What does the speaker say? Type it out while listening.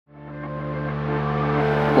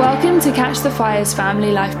Welcome to Catch the Fire's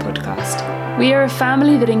Family Life podcast. We are a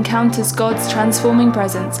family that encounters God's transforming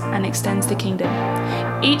presence and extends the kingdom.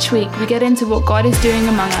 Each week we get into what God is doing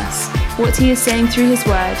among us, what He is saying through His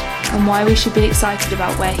word, and why we should be excited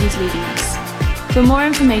about where He's leading us. For more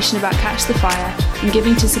information about Catch the Fire and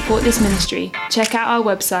giving to support this ministry, check out our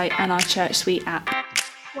website and our Church Suite app.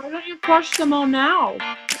 Why don't you crush them all now?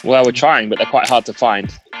 Well, we're trying, but they're quite hard to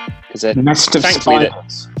find because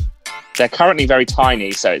they're currently very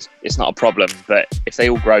tiny, so it's not a problem. But if they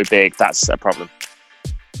all grow big, that's a problem.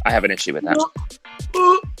 I have an issue with that.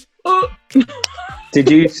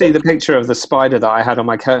 Did you see the picture of the spider that I had on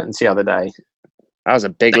my curtains the other day? That was a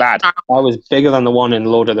big lad. I was bigger than the one in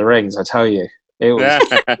Lord of the Rings, I tell you. It was.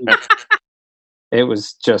 It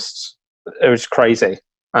was crazy,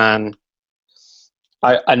 and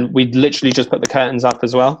we literally just put the curtains up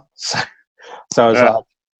as well. So I was like,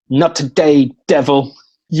 "Not today, devil!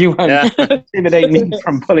 You won't intimidate me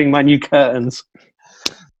from pulling my new curtains."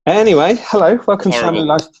 Anyway, hello, welcome to Family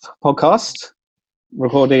Life podcast,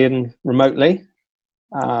 recording remotely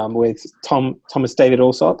with Thomas David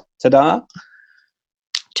Alsop. Ta-da!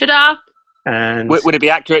 Ta-da! And would it be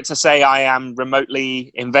accurate to say I am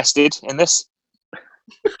remotely invested in this?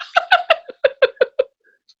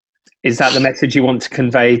 Is that the message you want to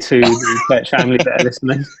convey to the church family that are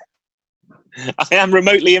listening? I am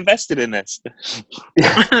remotely invested in this.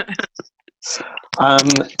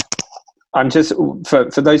 I'm just for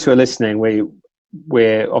those who are listening,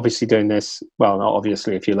 we're obviously doing this. Well, not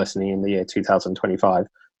obviously if you're listening in the year 2025,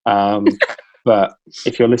 but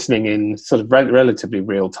if you're listening in sort of relatively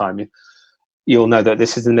real time, you'll know that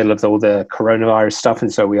this is in the middle of all the coronavirus stuff,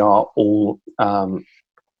 and so we are all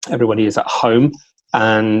everybody is at home,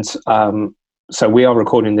 and so we are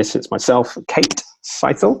recording this. It's myself, Kate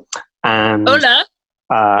Seithel, and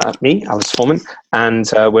me, Alice Foreman, and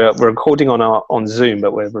we're recording on Zoom,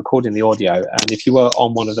 but we're recording the audio. And if you were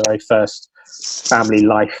on one of the very first Family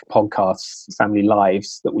Life podcasts, Family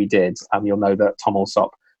Lives that we did, you'll know that Tom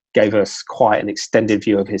Alsop gave us quite an extended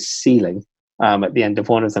view of his ceiling at the end of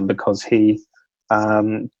one of them because he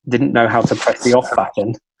didn't know how to press the off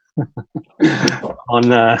button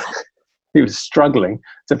he was struggling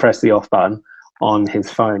to press the off button on his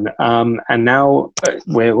phone, and now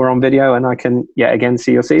we're on video, and I can yet again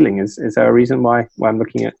see your ceiling. Is there a reason why I'm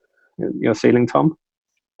looking at your ceiling, Tom?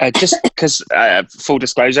 Just because, full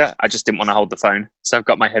disclosure, I just didn't want to hold the phone, so I've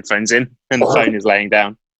got my headphones in, and the phone is laying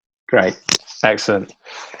down. Great, excellent.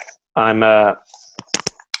 I'm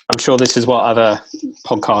sure this is what other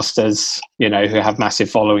podcasters, who have massive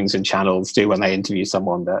followings and channels do when they interview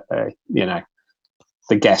someone that,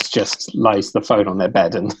 the guest just lays the phone on their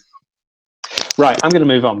bed and. Right, I'm going to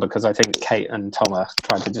move on because I think Kate and Tom are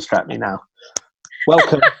trying to distract me now.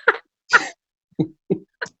 Welcome.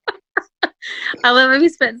 I love that we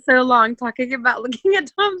spent so long talking about looking at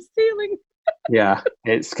Tom's ceiling. Yeah,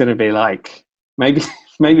 it's going to be like maybe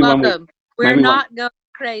Welcome. We're not going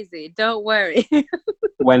crazy. Don't worry.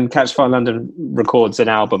 When Catch Fire London records an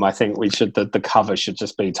album, I think the cover should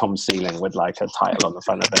just be Tom's ceiling with like a title on the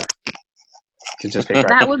front of it. Could just be great.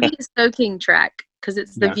 That would be a soaking track. Because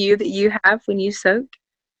it's the view that you have when you soak.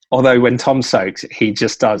 Although when Tom soaks, he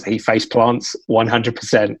face plants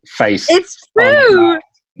 100% face. It's true.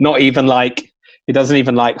 Not even like, he doesn't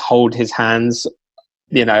even like hold his hands,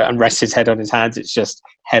 and rest his head on his hands. It's just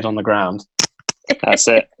head on the ground. That's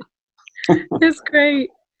it. It's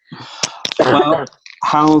great. Well,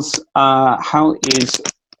 how is,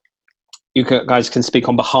 you guys can speak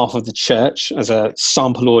on behalf of the church as a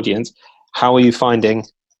sample audience. How are you finding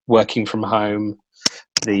working from home?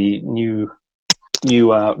 The new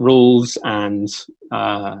rules and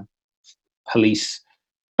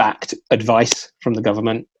police-backed advice from the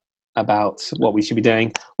government about what we should be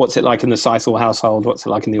doing. What's it like in the Seithel household? What's it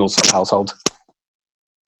like in the Alsop household?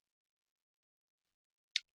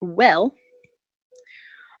 Well,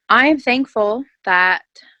 I'm thankful that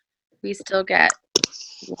we still get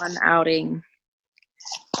one outing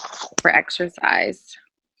for exercise.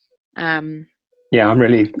 Yeah, I'm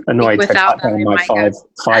really annoyed to cut down my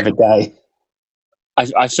five a day.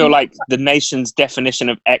 I feel like the nation's definition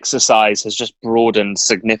of exercise has just broadened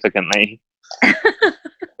significantly.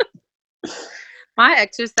 My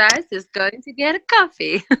exercise is going to get a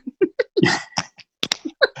coffee.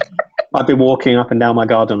 I've been walking up and down my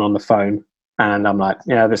garden on the phone, and I'm like,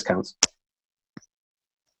 yeah, this counts.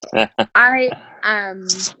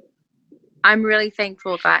 I'm really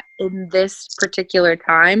thankful that in this particular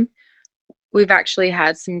time, we've actually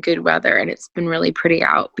had some good weather and it's been really pretty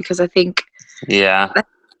out, because I think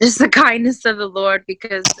it's the kindness of the Lord,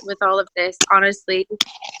 because with all of this, honestly,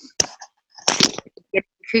 getting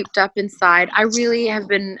cooped up inside. I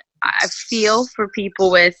feel for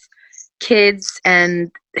people with kids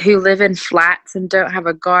and who live in flats and don't have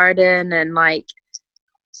a garden and like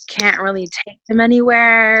can't really take them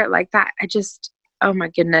anywhere like that. Oh my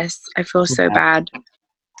goodness, I feel so bad,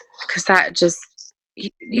 because that just,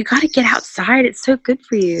 you got to get outside. It's so good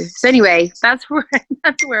for you. So anyway, that's where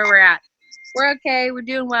we're at. We're okay. We're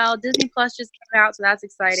doing well. Disney Plus just came out, so that's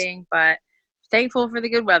exciting, but thankful for the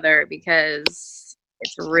good weather, because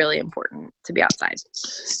it's really important to be outside.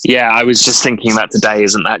 Yeah, I was just thinking that today.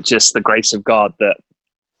 Isn't that just the grace of God that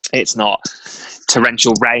it's not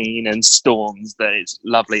torrential rain and storms, that it's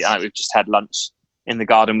lovely? We've just had lunch in the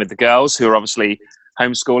garden with the girls, who are obviously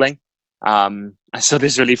homeschooling. I saw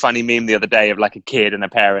this really funny meme the other day of like a kid and a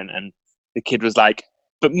parent, and the kid was like,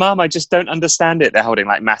 "But Mum, I just don't understand it." They're holding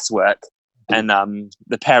like maths work. And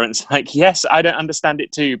the parents like, "Yes, I don't understand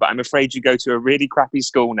it too, but I'm afraid you go to a really crappy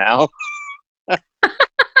school now."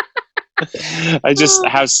 I just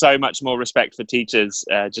have so much more respect for teachers,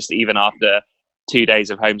 just even after 2 days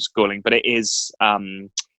of homeschooling. But it is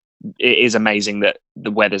amazing that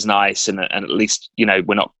the weather's nice, and at least, you know,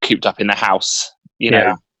 we're not cooped up in the house, you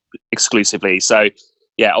know, exclusively. So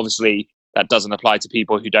yeah, obviously that doesn't apply to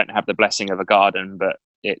people who don't have the blessing of a garden, but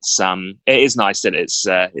it is nice that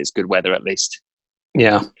it's good weather at least.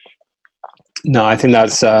 Yeah. No, I think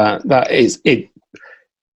that is it.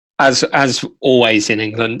 As always in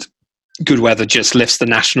England, good weather just lifts the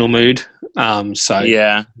national mood. So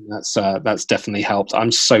yeah, that's definitely helped.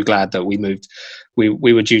 I'm so glad that we moved.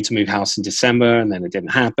 We were due to move house in December, and then it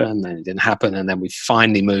didn't happen. And then we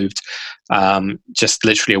finally moved just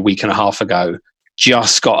literally a week and a half ago.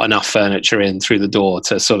 Just got enough furniture in through the door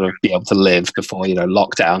to sort of be able to live before, you know,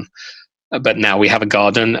 lockdown. But now we have a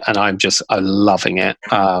garden, and I'm loving it.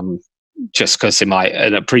 Just because in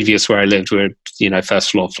a previous where I lived, we were, you know,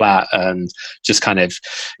 first floor flat, and just kind of,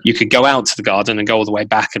 you could go out to the garden and go all the way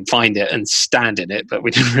back and find it and stand in it, but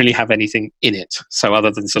we didn't really have anything in it. So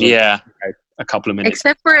other than sort of, you know, a couple of minutes,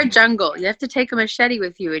 except for a jungle, you have to take a machete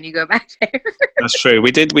with you when you go back there. That's true.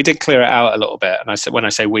 We did clear it out a little bit, and when I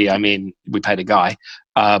say we, I mean we paid a guy.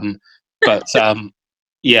 But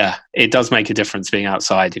yeah, it does make a difference being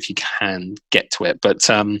outside if you can get to it. But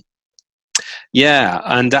yeah,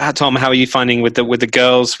 and Tom, how are you finding with the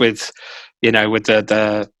girls? With, you know, with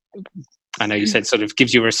the I know you said sort of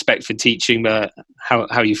gives you respect for teaching, but how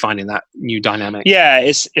are you finding that new dynamic? Yeah,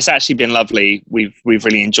 it's actually been lovely. We've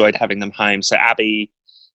really enjoyed having them home. So Abby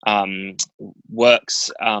works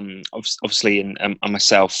obviously, and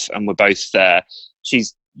myself, and we're both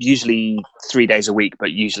she's usually 3 days a week,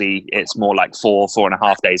 but usually it's more like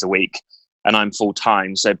 4.5 days a week, and I'm full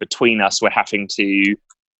time. So between us, we're having to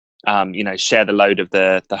you know, share the load of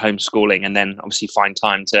the homeschooling, and then obviously find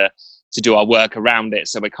time to do our work around it.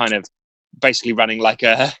 So we're kind of basically running like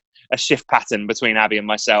a shift pattern between Abby and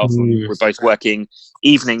myself. And we're both working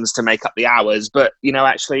evenings to make up the hours, but, you know,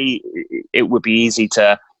 actually it would be easy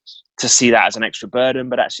to see that as an extra burden,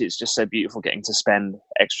 but actually it's just so beautiful getting to spend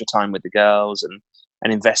extra time with the girls and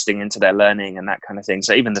investing into their learning and that kind of thing.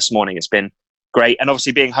 So even this morning it's been great. And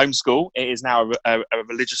obviously being homeschool, it is now a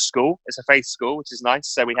religious school. It's a faith school, which is nice.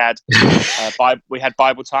 So we had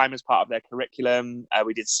Bible time as part of their curriculum.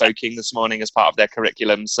 We did soaking this morning as part of their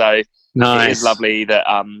curriculum. So nice. It is lovely that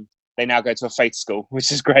they now go to a faith school,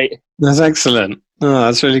 which is great. That's excellent. Oh,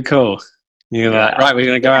 that's really cool. You're like, right, we're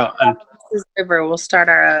going to go out. And we'll start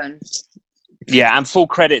our own. Yeah, and full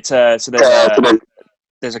credit to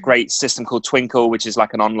there's a great system called Twinkle, which is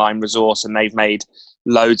like an online resource, and they've made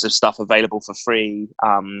loads of stuff available for free.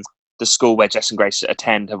 The school where Jess and Grace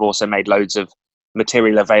attend have also made loads of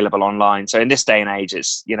material available online. So in this day and age,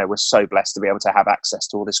 it's, you know, we're so blessed to be able to have access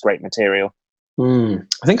to all this great material. I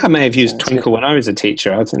think I may have used Twinkle when I was a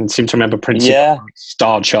teacher. I seem to remember printing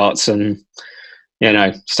star charts and, you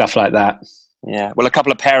know, stuff like that. Yeah. Well, a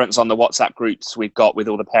couple of parents on the WhatsApp groups we've got with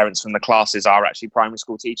all the parents from the classes are actually primary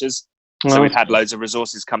school teachers. So we've had loads of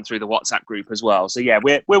resources come through the WhatsApp group as well. So yeah,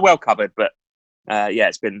 we're well covered, but yeah,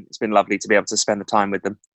 it's been lovely to be able to spend the time with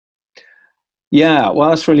them. Yeah, well,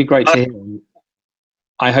 that's really great to hear.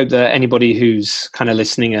 I hope that anybody who's kind of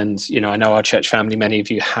listening, and, you know, I know our church family, many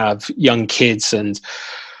of you have young kids and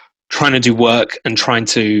trying to do work and trying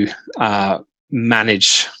to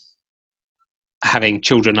manage having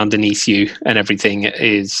children underneath you and everything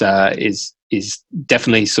is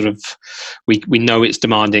definitely sort of, we know it's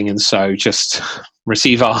demanding, and so just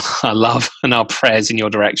receive our love and our prayers in your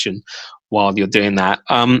direction while you're doing that.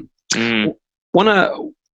 Want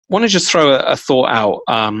to just throw a thought out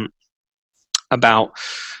about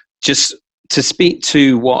just to speak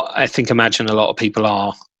to what I think, imagine a lot of people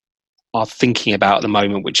are are thinking about at the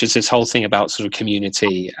moment, which is this whole thing about sort of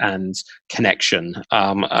community and connection.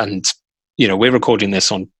 And we're recording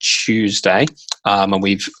this on Tuesday, and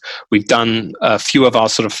we've done a few of our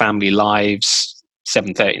sort of family lives,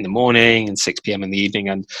 7:30 in the morning and 6 p.m. in the evening,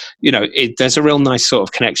 and there's a real nice sort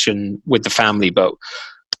of connection with the family. But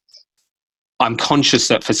I'm conscious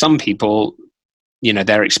that for some people,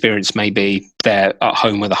 their experience may be they're at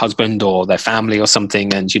home with a husband or their family or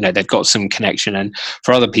something, and they've got some connection. And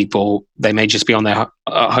for other people, they may just be at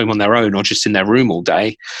home on their own or just in their room all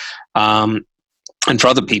day. And for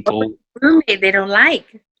other people, roommate they don't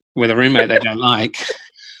like. With a roommate they don't like,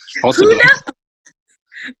 possibly.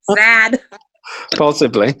 Sad.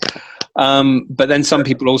 Possibly. But then some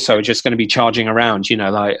people also are just going to be charging around,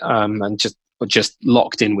 and just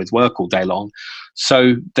locked in with work all day long.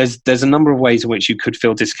 So there's a number of ways in which you could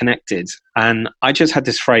feel disconnected. And I just had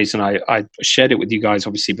this phrase, and I shared it with you guys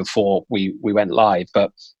obviously before we went live,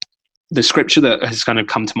 but the scripture that has kind of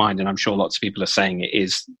come to mind, and I'm sure lots of people are saying it,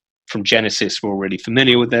 is from Genesis. We're already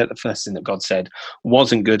familiar with it. The first thing that God said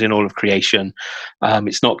wasn't good in all of creation.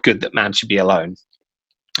 It's not good that man should be alone.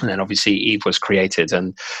 And then obviously Eve was created.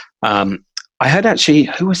 And I heard actually,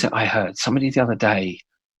 who was it I heard? Somebody the other day.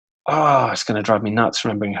 Oh, it's going to drive me nuts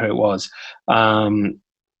remembering who it was. Brain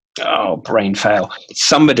fail.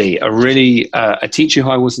 Somebody, a teacher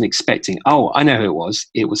who I wasn't expecting. Oh, I know who it was.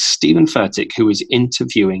 It was Stephen Furtick, who was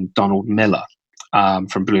interviewing Donald Miller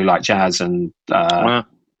from Blue Light Jazz and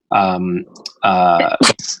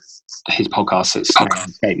his podcast that's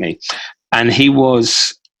escaped me. And he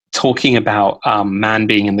was talking about man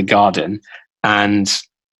being in the garden and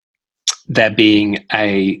there being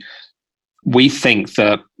we think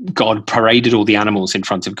that God paraded all the animals in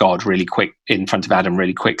front of God in front of Adam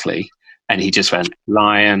really quickly. And he just went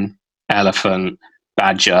lion, elephant,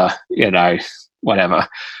 badger, whatever.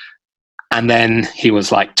 And then he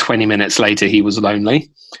was like 20 minutes later, he was lonely.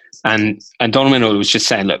 And Donald Miller was just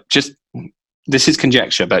saying, look, this is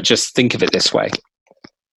conjecture, but just think of it this way.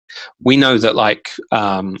 We know that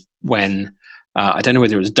when, I don't know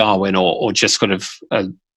whether it was Darwin or just sort of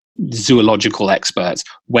zoological experts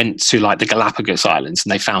went to the Galapagos Islands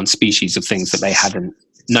and they found species of things that they hadn't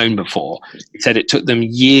known before. He said it took them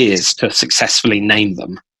years to successfully name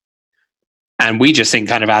them. And we just think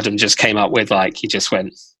kind of Adam just came up with he just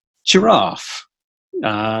went giraffe,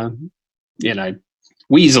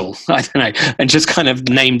 weasel, I don't know, and just kind of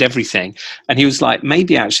named everything. And he was like,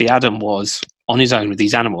 maybe actually Adam was on his own with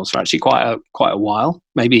these animals for actually quite a while.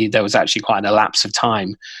 Maybe there was actually quite an elapse of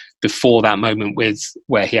time before that moment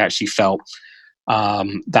where he actually felt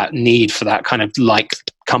that need for that kind of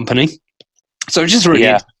company. So it's just really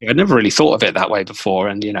interesting. I'd never really thought of it that way before.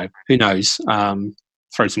 And, who knows,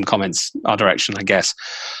 throw some comments our direction, I guess.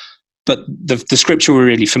 But the scripture we're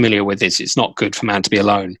really familiar with is it's not good for man to be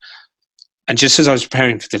alone. And just as I was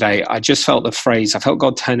preparing for today, I just felt the phrase, I felt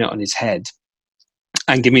God turn it on his head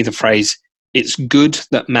and give me the phrase, it's good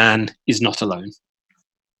that man is not alone.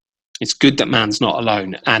 It's good that man's not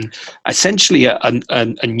alone. And essentially a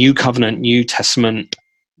new covenant, New Testament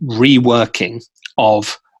reworking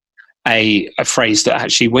of a phrase that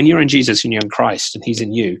actually when you're in Jesus and you're in Christ and he's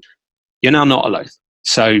in you, you're now not alone.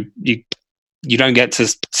 So you don't get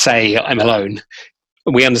to say I'm alone.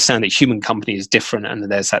 We understand that human company is different and that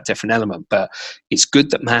there's that different element, but it's good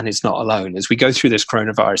that man is not alone. As we go through this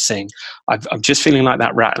coronavirus thing, I'm just feeling like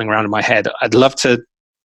that rattling around in my head. I'd love to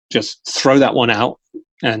just throw that one out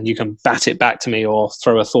and you can bat it back to me or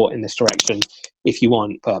throw a thought in this direction if you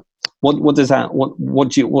want. But what does that,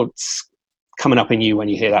 what's coming up in you when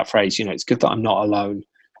you hear that phrase? It's good that I'm not alone.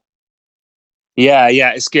 Yeah,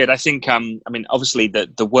 it's good. I think, obviously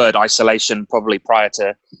the word isolation probably prior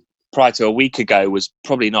to a week ago was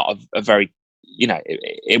probably not a very,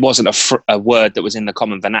 it wasn't a word that was in the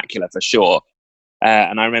common vernacular for sure.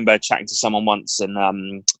 And I remember chatting to someone once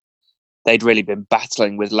and they'd really been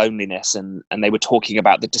battling with loneliness and they were talking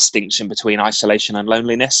about the distinction between isolation and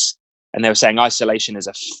loneliness. And they were saying isolation is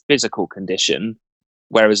a physical condition,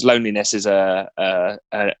 whereas loneliness is an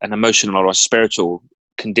emotional or a spiritual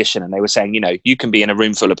condition. And they were saying, you can be in a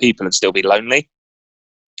room full of people and still be lonely.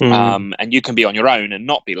 And you can be on your own and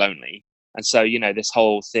not be lonely. And so, this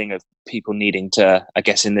whole thing of people needing to, I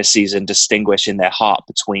guess in this season, distinguish in their heart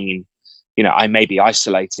between, I may be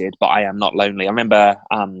isolated, but I am not lonely. I remember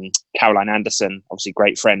Caroline Anderson, obviously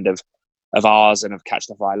great friend of ours and of Catch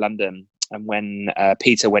the Fire London. And when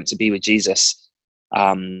Peter went to be with Jesus,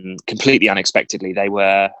 completely unexpectedly, they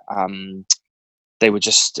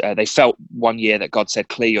felt one year that God said,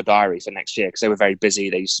 clear your diary for next year, because they were very busy.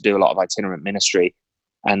 They used to do a lot of itinerant ministry.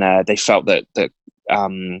 And they felt that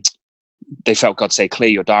they felt God say, clear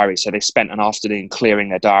your diary. So they spent an afternoon clearing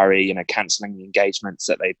their diary, cancelling the engagements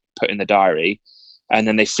that they put in the diary. And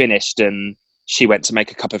then they finished, and she went to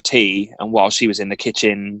make a cup of tea. And while she was in the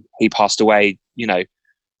kitchen, he passed away,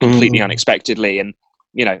 completely unexpectedly. And,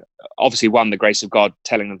 obviously the grace of God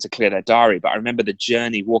telling them to clear their diary. But I remember the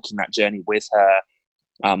journey, walking that journey with her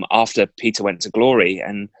after Peter went to glory,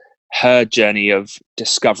 and her journey of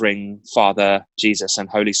discovering Father, Jesus, and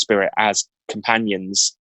Holy Spirit as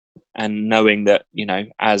companions, and knowing that,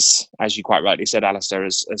 as you quite rightly said, Alistair,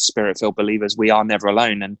 as Spirit-filled believers, we are never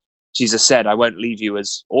alone. And Jesus said, I won't leave you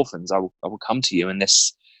as orphans. I will come to you. And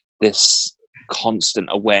this constant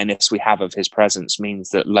awareness we have of his presence means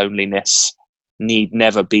that loneliness need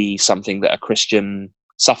never be something that a Christian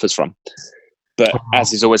suffers from. But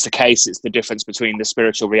as is always the case, it's the difference between the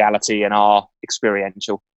spiritual reality and our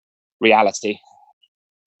experiential reality.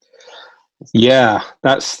 Yeah,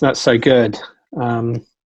 that's so good.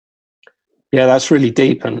 Yeah, that's really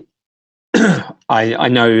deep. And I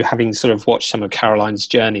know, having sort of watched some of Caroline's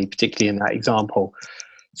journey, particularly in that example,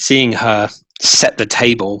 seeing her set the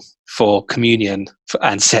table for communion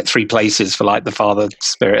and set 3 places for like the Father,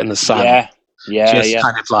 Spirit, and the Son.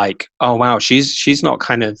 Kind of like, oh wow, she's not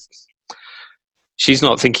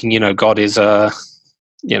thinking, God is a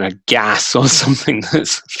gas or something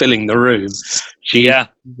that's filling the room. She's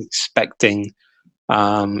expecting.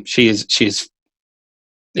 She is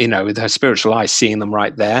with her spiritual eyes, seeing them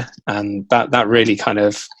right there, and that really kind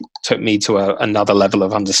of took me to another level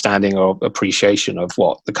of understanding or appreciation of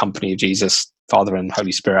what the company of Jesus, Father, and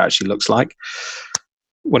Holy Spirit actually looks like.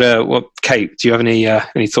 What Kate, do you have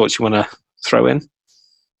any thoughts you want to throw in?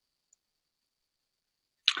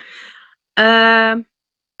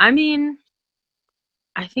 I mean,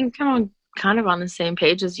 I think I'm kind of on the same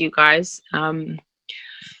page as you guys. Not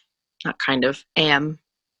kind of, am.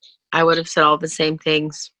 I would have said all the same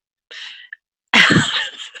things.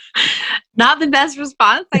 Not the best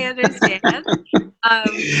response, I understand.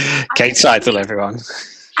 Kate Seidel, everyone.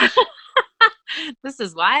 This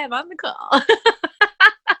is why I'm on the call.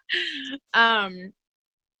 I'm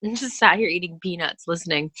just sat here eating peanuts,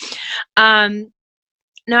 listening.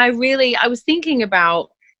 No, I was thinking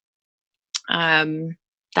about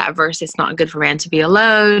that verse, it's not good for man to be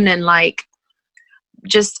alone, and like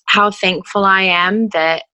just how thankful I am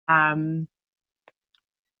that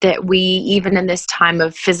that we, even in this time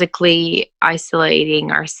of physically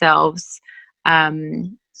isolating ourselves,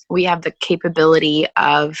 we have the capability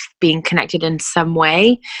of being connected in some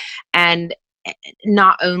way. And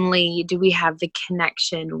not only do we have the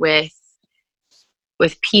connection with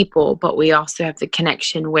people, but we also have the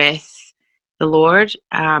connection with the Lord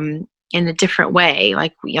in a different way.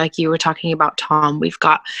 Like you were talking about, Tom, we've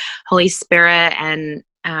got Holy Spirit, and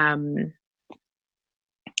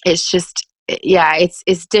it's just,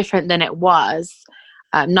 it's different than it was.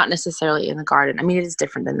 Not necessarily in the garden. I mean, it is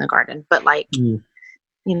different than the garden, but like,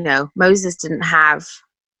 Moses didn't have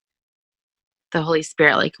the Holy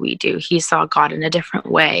Spirit like we do. He saw God in a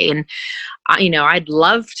different way. And, I'd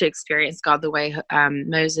love to experience God the way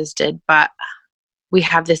Moses did, but we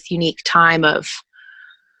have this unique time of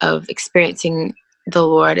experiencing the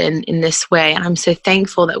Lord in this way. And I'm so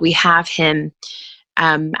thankful that we have him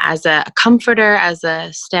as a comforter, as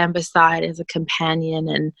a stand beside, as a companion,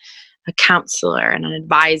 and a counselor and an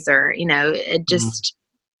advisor,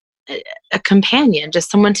 a companion, just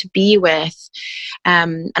someone to be with.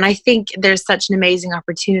 And I think there's such an amazing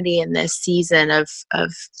opportunity in this season of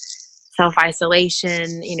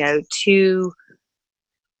self-isolation,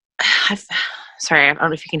 sorry, I don't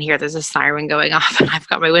know if you can hear, there's a siren going off and I've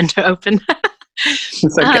got my window open.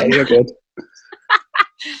 It's okay, you're good.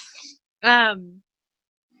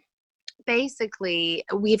 Basically,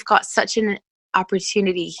 we've got such an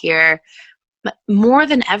opportunity here, more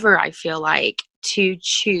than ever, I feel like, to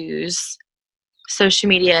choose social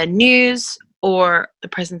media news or the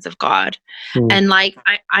presence of God. And like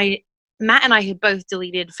Matt and I had both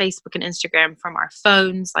deleted Facebook and Instagram from our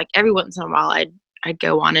phones. Like every once in a while I'd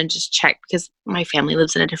go on and just check because my family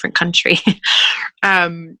lives in a different country.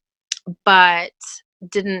 But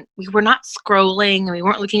we were not scrolling, and we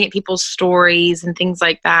weren't looking at people's stories and things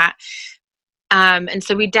like that. And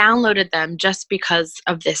so we downloaded them just because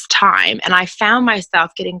of this time. And I found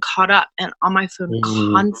myself getting caught up and on my phone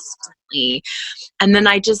constantly. And then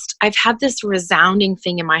I've had this resounding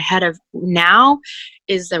thing in my head of, now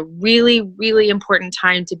is a really, really important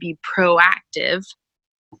time to be proactive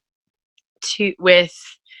with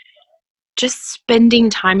just spending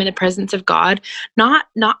time in the presence of God, not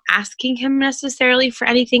asking him necessarily for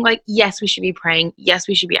anything. Like, yes, we should be praying. Yes,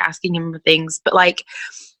 we should be asking him for things, but like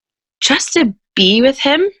just to be with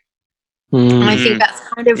him And I think that's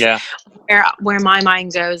kind of where my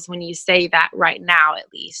mind goes when you say that right now, at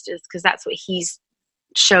least, is because that's what he's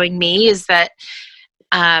showing me, is that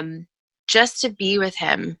just to be with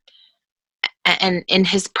him and in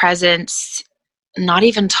his presence, not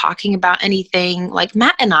even talking about anything. Like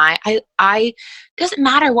Matt and I doesn't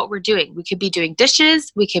matter what we're doing. We could be doing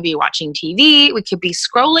dishes, we could be watching TV, we could be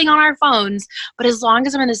scrolling on our phones, but as long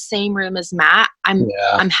as I'm in the same room as Matt,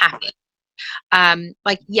 I'm happy.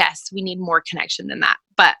 Like, yes, we need more connection than that,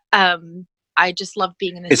 but I just love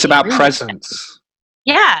being in this. It's about presence.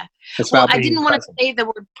 Yeah. Well, I didn't want to say the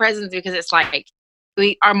word presence because it's like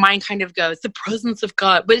our mind kind of goes, the presence of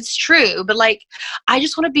God, but it's true. But like, I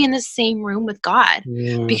just want to be in the same room with God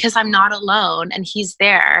because I'm not alone and he's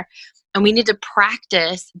there, and we need to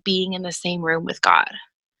practice being in the same room with God.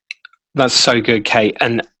 That's so good, Kate.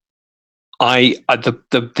 And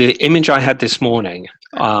the image I had this morning,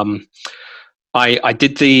 I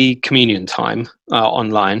did the communion time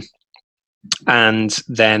online, and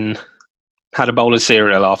then had a bowl of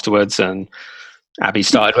cereal afterwards, and Abby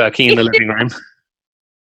started working in the living room.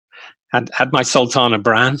 Had my Sultana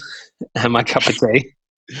Bran and my cup of tea,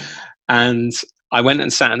 and I went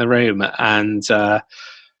and sat in the room and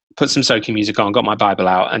put some soaking music on, got my Bible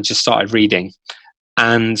out, and just started reading.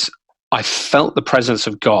 And I felt the presence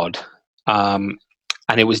of God, and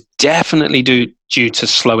it was definitely due to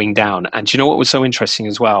slowing down. And do you know what was so interesting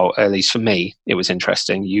as well? At least for me, it was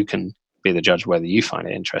interesting. You can be the judge whether you find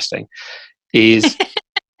it interesting. Is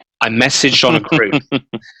I messaged on a group.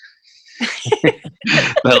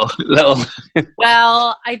 little.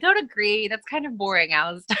 Well, I don't agree. That's kind of boring,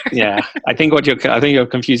 Alistair. Yeah, I think you're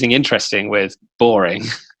confusing interesting with boring.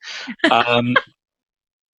 I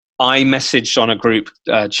messaged on a group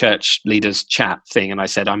church leaders chat thing, and I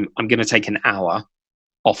said I'm going to take an hour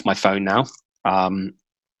off my phone now, and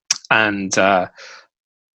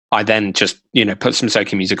I then just put some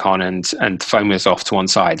soaking music on, and the phone was off to one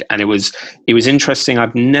side, and it was interesting.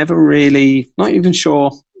 I've never really, not even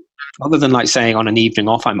sure. Other than like saying on an evening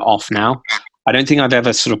off, I'm off now. I don't think I've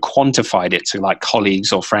ever sort of quantified it to like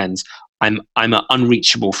colleagues or friends. I'm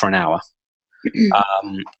unreachable for an hour,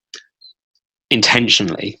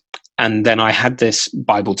 intentionally. And then I had this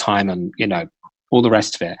Bible time and, all the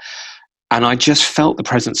rest of it. And I just felt the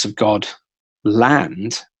presence of God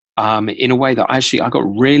land in a way that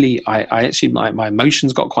my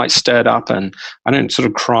emotions got quite stirred up, and I don't sort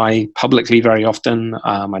of cry publicly very often.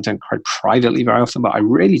 I don't cry privately very often, but I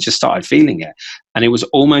really just started feeling it. And it was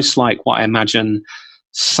almost like what I imagine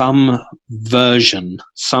some bizarre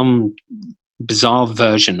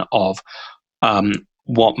version of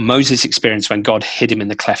what Moses experienced when God hid him in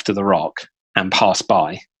the cleft of the rock and passed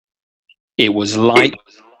by. It was like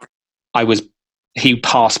he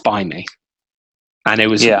passed by me. And it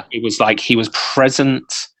was like he was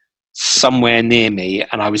present somewhere near me,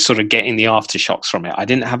 and I was sort of getting the aftershocks from it. I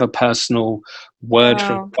didn't have a personal word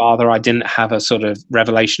from the Father. I didn't have a sort of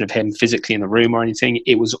revelation of him physically in the room or anything.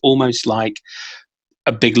 It was almost like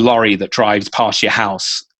a big lorry that drives past your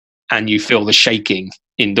house and you feel the shaking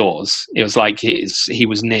indoors. It was like he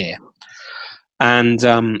was near. And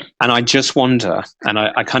I just wonder, and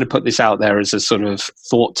I kind of put this out there as a sort of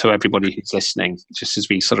thought to everybody who's listening, just as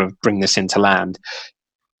we sort of bring this into land.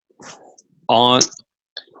 God,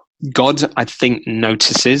 I think,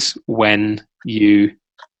 notices when you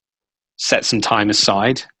set some time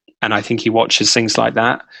aside, and I think he watches things like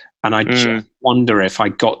that. And I just wonder if I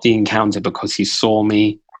got the encounter because he saw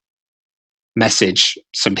me message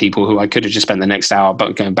some people who I could have just spent the next hour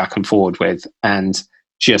but going back and forward with, and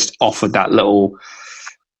just offered that little,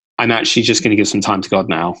 I'm actually just going to give some time to God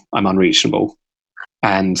now. I'm unreachable.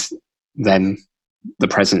 And then the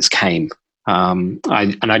presence came.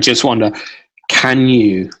 I just wonder, can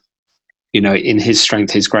you, in his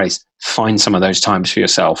strength, his grace, find some of those times for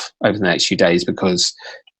yourself over the next few days? Because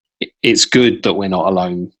it's good that we're not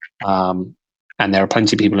alone. And there are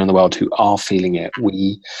plenty of people in the world who are feeling it.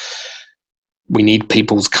 We need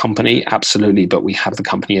people's company, absolutely, but we have the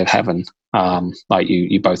company of heaven, like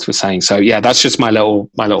you both were saying. So yeah, that's just my little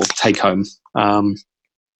take home.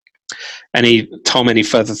 Any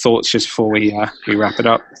further thoughts just before we wrap it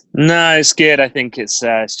up? No, it's good. I think it's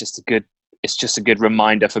just a good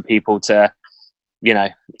reminder for people to,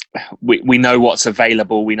 we know what's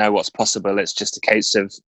available, we know what's possible. It's just a case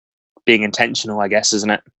of being intentional, I guess,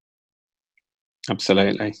 isn't it?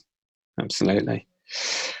 Absolutely.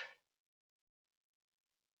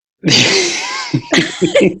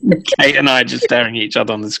 Kate and I are just staring at each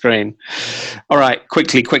other on the screen. All right,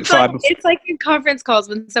 quick fire. It's like in conference calls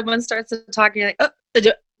when someone starts to talk, you're like, but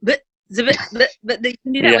they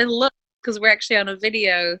can do that with look, because we're actually on a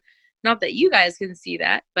video Not that you guys can see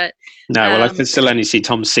that, but no. Well, I can still only see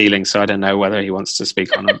Tom's ceiling, so I don't know whether he wants to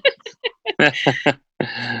speak on it.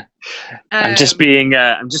 I'm just being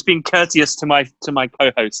courteous to my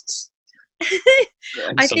co-hosts.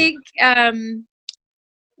 I think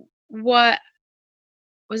what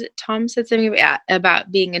was it? Tom said something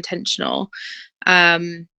about being intentional.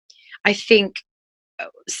 I think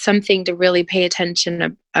something to really pay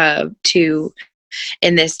attention to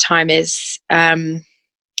in this time is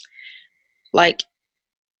like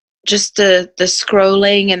just the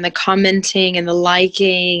scrolling and the commenting and the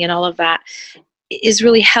liking and all of that is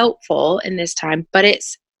really helpful in this time, but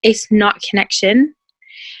it's not connection.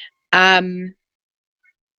 And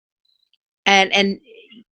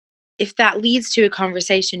if that leads to a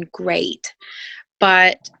conversation, great.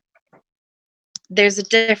 But there's a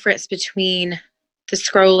difference between the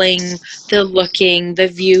scrolling, the looking, the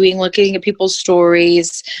viewing, looking at people's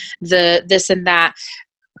stories, the this and that,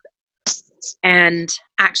 and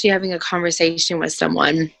actually having a conversation with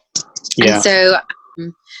someone. Yeah. And so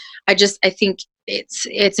I think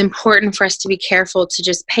it's important for us to be careful to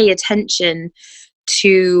just pay attention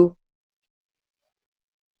to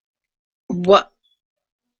what,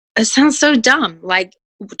 it sounds so dumb, like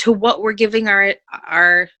to what we're giving our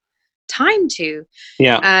time to.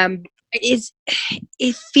 Yeah.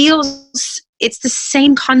 It feels, it's the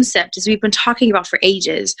same concept as we've been talking about for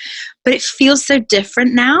ages, but it feels so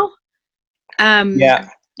different now. Yeah,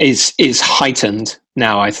 it's heightened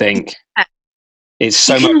now, I think. It's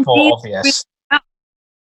so much more obvious.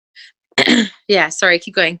 Yeah, sorry,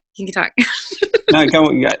 keep going. You can talk. No, go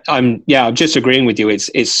on. I'm just agreeing with you.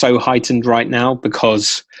 It's so heightened right now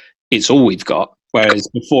because it's all we've got. Whereas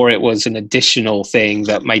before it was an additional thing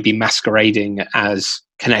that may be masquerading as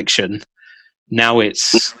connection. Now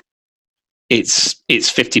it's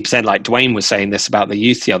 50%. Like Dwayne was saying this about the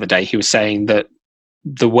youth the other day. He was saying that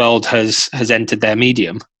the world has entered their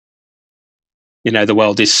medium. You know, the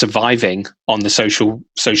world is surviving on the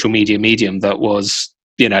social media medium that was,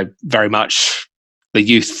 you know, very much the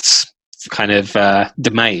youth's kind of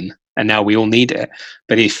domain, and now we all need it.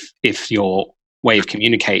 But if your way of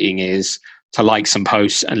communicating is to like some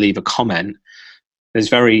posts and leave a comment, there's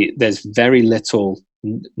very little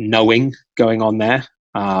knowing going on there.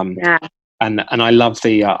 Yeah. And I love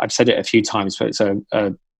the I've said it a few times, but it's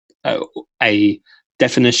a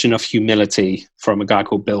definition of humility from a guy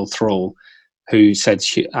called Bill Thrall, who said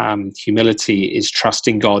humility is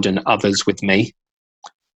trusting God and others with me.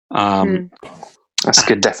 That's a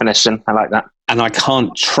good definition. I like that. And I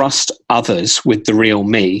can't trust others with the real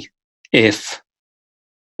me if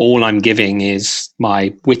all I'm giving is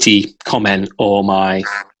my witty comment or my,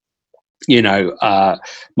 you know,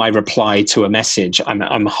 my reply to a message.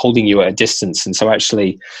 I'm holding you at a distance. And so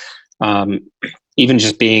actually, even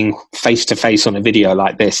just being face to face on a video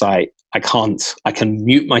like this, I can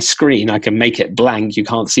mute my screen. I can make it blank. You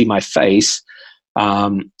can't see my face.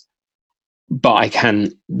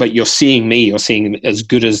 But you're seeing me, you're seeing as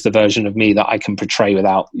good as the version of me that I can portray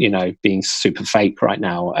without, you know, being super fake right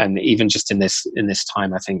now. And even just in this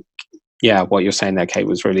time, I think, yeah, what you're saying there, Kate,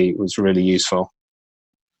 was really useful.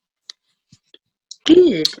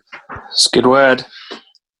 Good. It's a good word.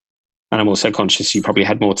 And I'm also conscious you probably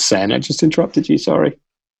had more to say and I just interrupted you, sorry.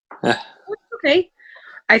 Okay.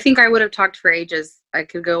 I think I would have talked for ages. I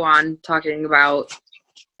could go on talking about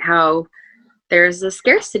how there's a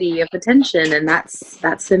scarcity of attention, and that's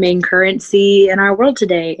the main currency in our world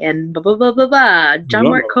today, and blah, blah, blah, blah, blah. John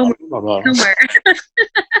Mark Comer.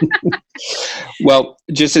 Well,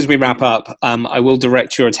 just as we wrap up, I will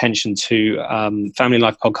direct your attention to Family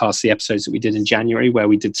Life Podcast, the episodes that we did in January, where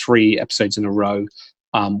we did 3 episodes in a row.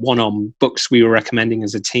 One on books we were recommending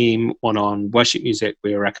as a team, one on worship music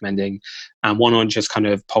we were recommending, and one on just kind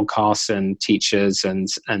of podcasts and teachers and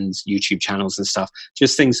YouTube channels and stuff.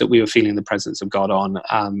 Just things that we were feeling the presence of God on,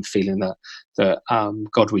 feeling that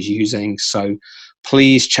God was using. So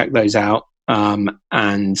please check those out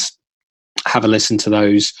and have a listen to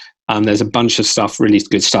those. There's a bunch of stuff, really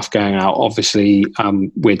good stuff going out. Obviously,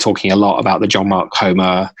 we're talking a lot about the John Mark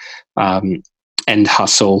Comer End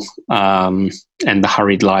Hustle, and the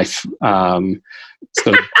Hurried Life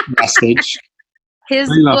sort of message. His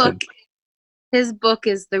book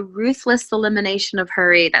is The Ruthless Elimination of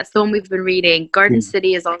Hurry. That's the one we've been reading. Garden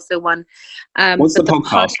City is also one. What's the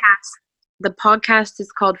podcast? The podcast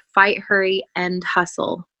is called Fight, Hurry, End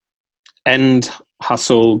Hustle. End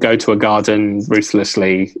hustle, go to a garden,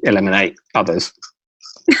 ruthlessly eliminate others.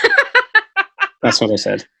 That's what I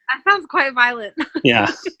said. That sounds quite violent.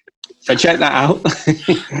 Yeah. So check that out.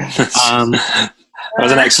 That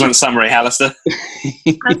was an excellent summary, Alistair.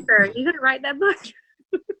 Alistair, are you going to write that book?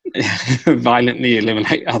 Violently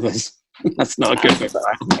eliminate others. That's not a good book.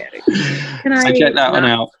 I check that one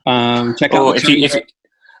out. Check out.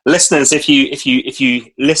 Listeners, if you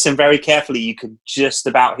listen very carefully, you could just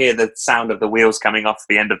about hear the sound of the wheels coming off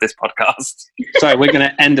the end of this podcast. So we're going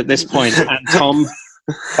to end at this point. And Tom,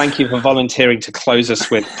 thank you for volunteering to close us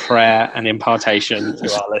with prayer and impartation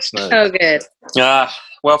to our listeners. Oh, good.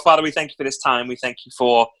 Well, Father, we thank you for this time. We thank you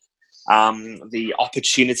for the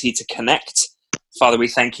opportunity to connect. Father, we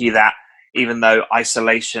thank you that even though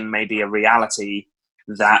isolation may be a reality,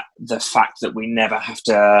 that the fact that we never have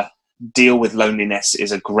to deal with loneliness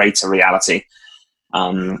is a greater reality.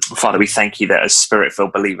 Father, we thank you that as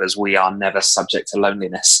Spirit-filled believers, we are never subject to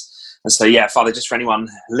loneliness. And so, Father, just for anyone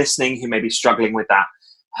listening who may be struggling with that,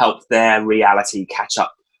 help their reality catch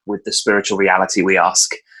up with the spiritual reality, we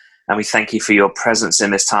ask. And we thank you for your presence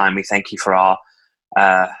in this time. We thank you for our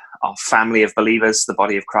family of believers, the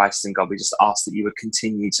body of Christ. And God, we just ask that you would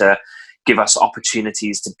continue to give us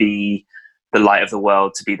opportunities to be the light of the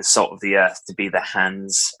world, to be the salt of the earth, to be the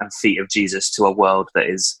hands and feet of Jesus to a world that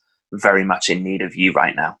is very much in need of you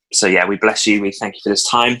right now. So, we bless you. We thank you for this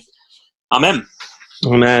time. Amen.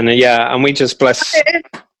 Amen. Yeah, and we just bless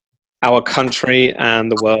our country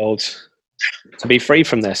and the world to be free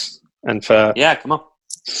from this, and for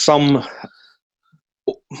some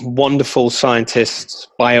wonderful scientist,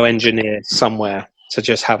 bioengineer somewhere to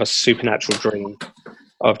just have a supernatural dream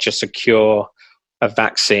of just a cure, a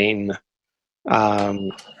vaccine,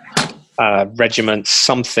 regiment,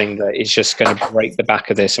 something that is just going to break the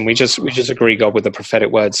back of this. And we just agree, God, with the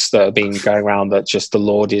prophetic words that have been going around, that just the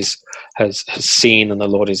Lord has seen and the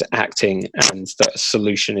Lord is acting, and that a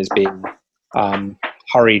solution is being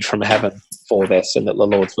hurried from heaven for this, and that the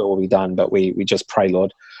Lord's will be done. But we just pray,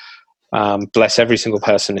 Lord, bless every single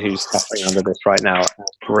person who's suffering under this right now, and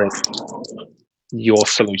bring your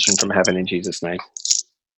solution from heaven in Jesus' name.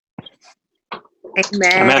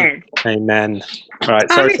 Amen. Amen. All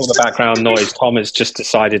right, sorry for the background noise. Tom has just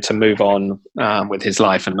decided to move on with his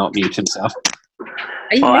life and not mute himself.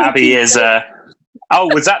 Well, Abby is...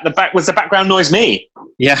 was the background noise me?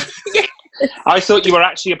 Yeah. I thought you were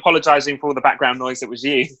actually apologising for all the background noise. It was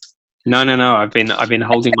you. No. I've been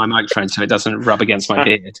holding my microphone so it doesn't rub against my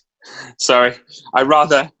beard. Sorry. I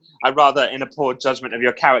rather, in a poor judgment of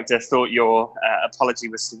your character, thought your apology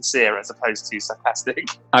was sincere as opposed to sarcastic.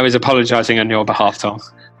 I was apologising on your behalf, Tom.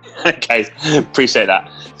 Okay, appreciate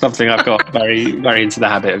that. Something I've got very, very into the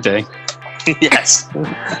habit of doing. Yes.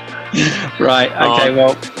 Right. Okay.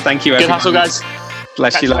 Well, thank you, everyone. Good hustle, guys.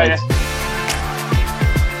 Bless you, lads.